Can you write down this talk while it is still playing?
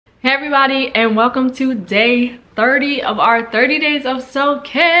Hey everybody, and welcome to day 30 of our 30 days of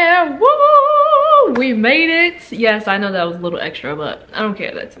self-care. Woo! We made it. Yes, I know that was a little extra, but I don't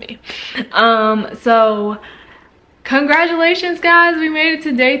care, that's me. So congratulations guys, we made it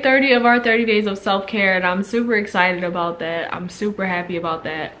to day 30 of our 30 days of self-care, and I'm super excited about that. I'm super happy about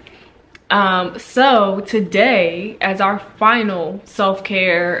that. So today, as our final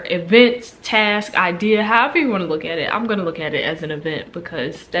self-care event, task, idea, however you want to look at it, I'm going to look at it as an event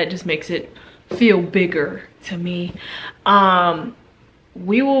because that just makes it feel bigger to me.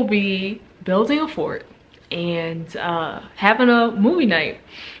 We will be building a fort and having a movie night.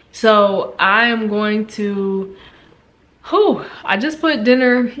 So I am going to, I just put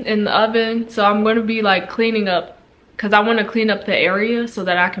dinner in the oven, so I'm going to be like cleaning up, because I want to clean up the area so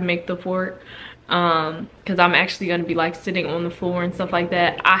that I can make the fort, because I'm actually going to be like sitting on the floor and stuff like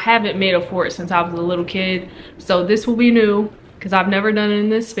that. I haven't made a fort since I was a little kid, so this will be new because I've never done it in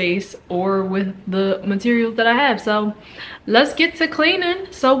this space or with the materials that I have. So let's get to cleaning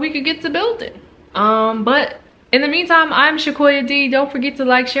so we can get to building. But in the meantime, I'm JusMeShakoyahD. Don't forget to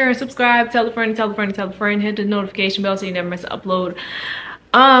like, share, and subscribe. Tell a friend, tell a friend, tell a friend. Hit the notification bell so you never miss an upload.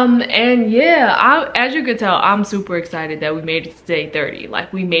 And yeah, as you can tell, I'm super excited that we made it to day 30.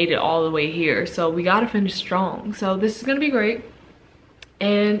 Like, we made it all the way here, so we gotta finish strong. So this is gonna be great.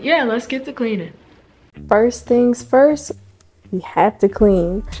 And yeah, let's get to cleaning. First things first, we have to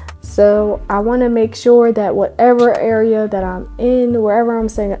clean. So I want to make sure that whatever area that I'm in, wherever I'm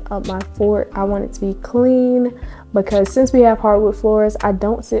setting up my fort, I want it to be clean, because since we have hardwood floors, I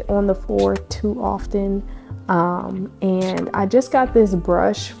don't sit on the floor too often. And I just got this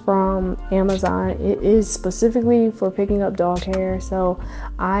brush from Amazon. It is specifically for picking up dog hair, so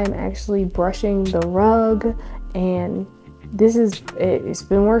I'm actually brushing the rug, and it's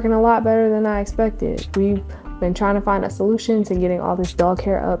been working a lot better than I expected. We've been trying to find a solution to getting all this dog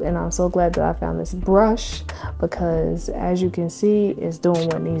hair up, and I'm so glad that I found this brush, because as you can see, it's doing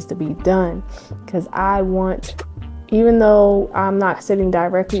what needs to be done. Because I want, even though I'm not sitting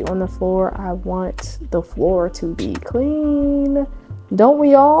directly on the floor, I want the floor to be clean. Don't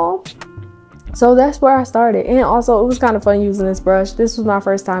we all? So that's where I started. And also, it was kind of fun using this brush. This was my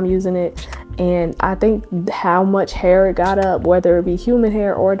first time using it, and I think how much hair it got up, whether it be human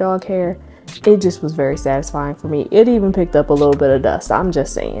hair or dog hair, it just was very satisfying for me. It even picked up a little bit of dust, I'm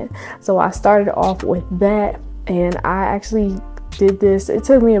just saying. So I started off with that, and I actually did this. It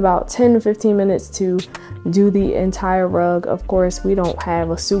took me about 10 to 15 minutes to do the entire rug. Of course, we don't have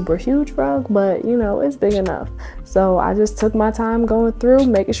a super huge rug, but you know, it's big enough. So I just took my time going through,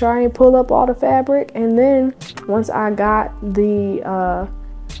 making sure I didn't pull up all the fabric. And then once I got through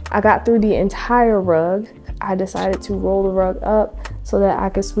the entire rug, I decided to roll the rug up so that I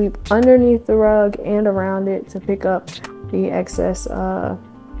could sweep underneath the rug and around it to pick up the excess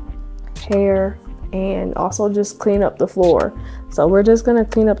hair, and also just clean up the floor. So we're just gonna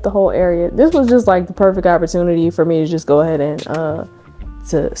clean up the whole area. This was just like the perfect opportunity for me to just go ahead and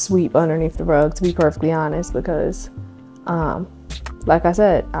to sweep underneath the rug, to be perfectly honest, because like I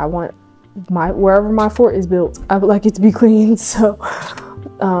said, I want wherever my fort is built, I would like it to be clean. So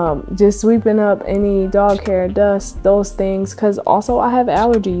just sweeping up any dog hair, dust, those things, because also I have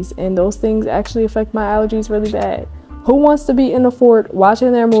allergies, and those things actually affect my allergies really bad. Who wants to be in the fort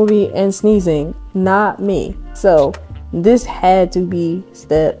watching their movie and sneezing? Not me. So this had to be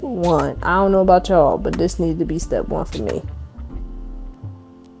step one. I don't know about y'all, but this needed to be step one for me.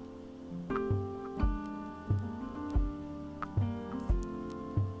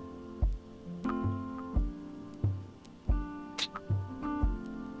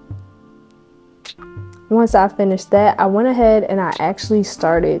 Once I finished that, I went ahead and I actually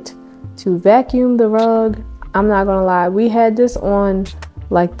started to vacuum the rug. I'm not gonna lie, we had this on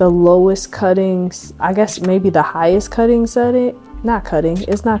like the lowest cuttings, I guess maybe the highest cutting setting. Not cutting,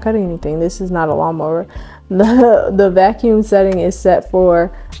 it's not cutting anything. This is not a lawnmower. The vacuum setting is set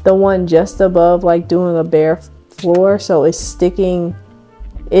for the one just above, like doing a bare floor, so it's sticking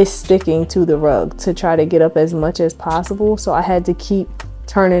to the rug to try to get up as much as possible. So I had to keep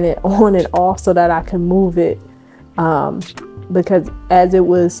turning it on and off so that I can move it, because as it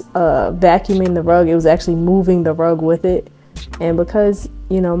was vacuuming the rug, it was actually moving the rug with it. And because,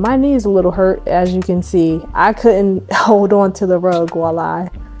 you know, my knee is a little hurt, as you can see, I couldn't hold on to the rug while I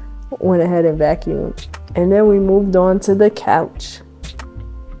went ahead and vacuumed. And then we moved on to the couch.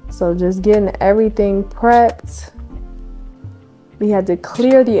 So just getting everything prepped. We had to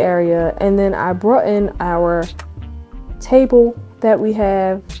clear the area, and then I brought in our table that we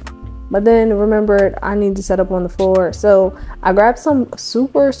have, but then remembered I need to set up on the floor. So I grabbed some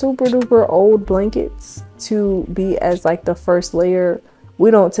super duper old blankets to be as like the first layer we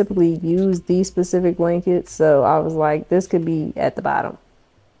don't typically use these specific blankets. So I was like, this could be at the bottom.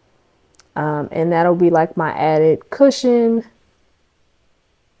 And that'll be like my added cushion.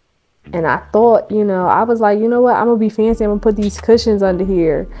 And I thought, you know, I was like, you know what, I'm gonna be fancy. I'm gonna put these cushions under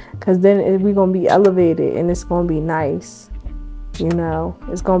here, because then we're gonna be elevated and it's gonna be nice. You know,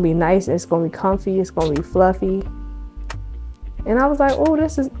 it's gonna be nice, it's gonna be comfy, it's gonna be fluffy. And I was like, oh,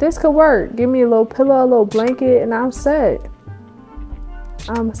 this could work. Give me a little pillow, a little blanket, and I'm set.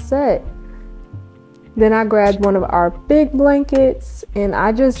 I'm set. Then I grabbed one of our big blankets and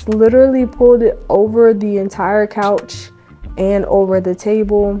I just literally pulled it over the entire couch and over the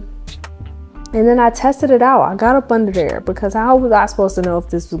table. And then I tested it out. I got up under there because how was I supposed to know if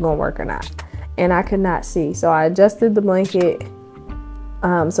this was gonna work or not? And I could not see. So I adjusted the blanket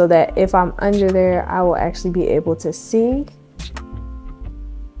so that if I'm under there, I will actually be able to see.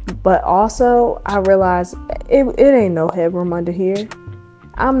 But also I realized it ain't no headroom under here.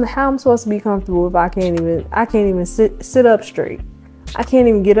 How I'm supposed to be comfortable if I can't even sit up straight. I can't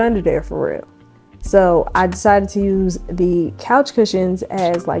even get under there for real. So I decided to use the couch cushions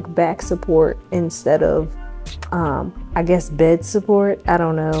as like back support instead of I guess bed support. I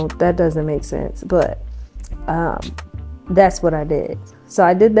don't know, that doesn't make sense, but that's what I did. So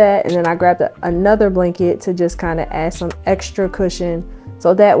I did that, and then I grabbed another blanket to just kind of add some extra cushion,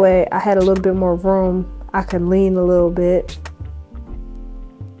 so that way I had a little bit more room. I could lean a little bit,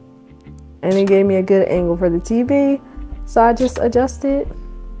 and it gave me a good angle for the TV. So I just adjusted,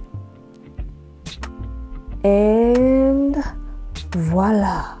 and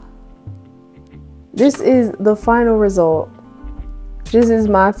voila. This is the final result. This is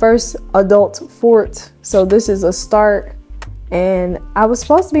my first adult fort, so this is a start. And I was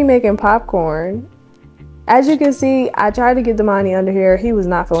supposed to be making popcorn. As you can see, I tried to get Damani under here. He was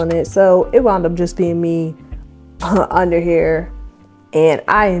not feeling it, so it wound up just being me under here. And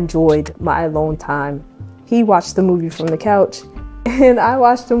I enjoyed my alone time. He watched the movie from the couch, and I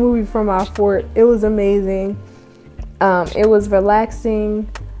watched the movie from our fort. It was amazing. It was relaxing,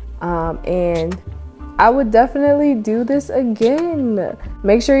 and I would definitely do this again.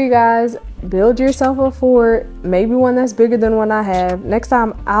 Make sure you guys build yourself a fort, maybe one that's bigger than one I have. Next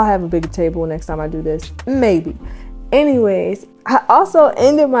time I'll have a bigger table next time I do this, maybe. Anyways, I also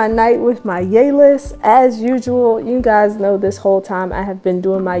ended my night with my yay list. As usual, you guys know this whole time I have been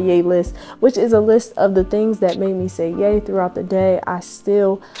doing my yay list, which is a list of the things that made me say yay throughout the day. I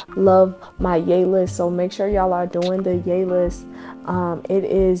still love my yay list, so make sure y'all are doing the yay list. It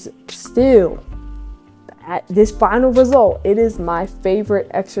is still, at this final result, it is my favorite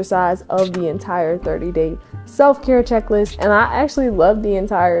exercise of the entire 30-day self-care checklist, and I actually love the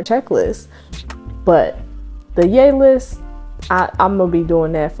entire checklist. But the yay list, I'm gonna be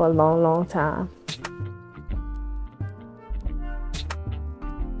doing that for a long time.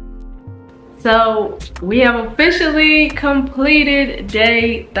 So we have officially completed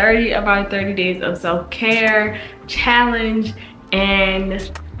day 30 of our 30 days of self-care challenge,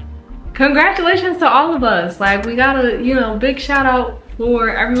 and congratulations to all of us. Like, we got a, you know, big shout out for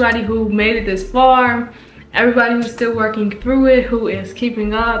everybody who made it this far, everybody who's still working through it, who is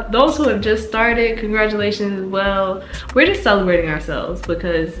keeping up, those who have just started, congratulations as well. We're just celebrating ourselves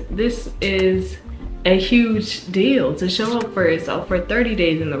because this is a huge deal to show up for yourself for 30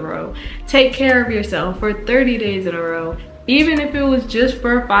 days in a row. Take care of yourself for 30 days in a row, even if it was just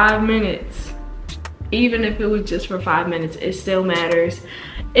for 5 minutes. Even if it was just for 5 minutes, it still matters.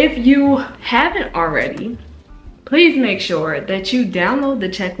 If you haven't already, please make sure that you download the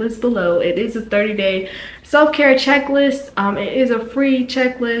checklist below. It is a 30-day self-care checklist. It is a free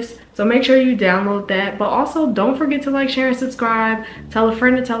checklist, so make sure you download that. But also, don't forget to like, share, and subscribe. Tell a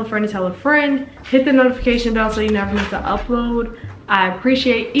friend to tell a friend to tell a friend. Hit the notification bell so you never miss an upload. I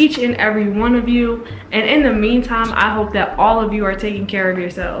appreciate each and every one of you. And in the meantime, I hope that all of you are taking care of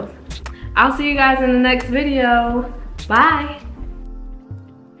yourselves. I'll see you guys in the next video. Bye.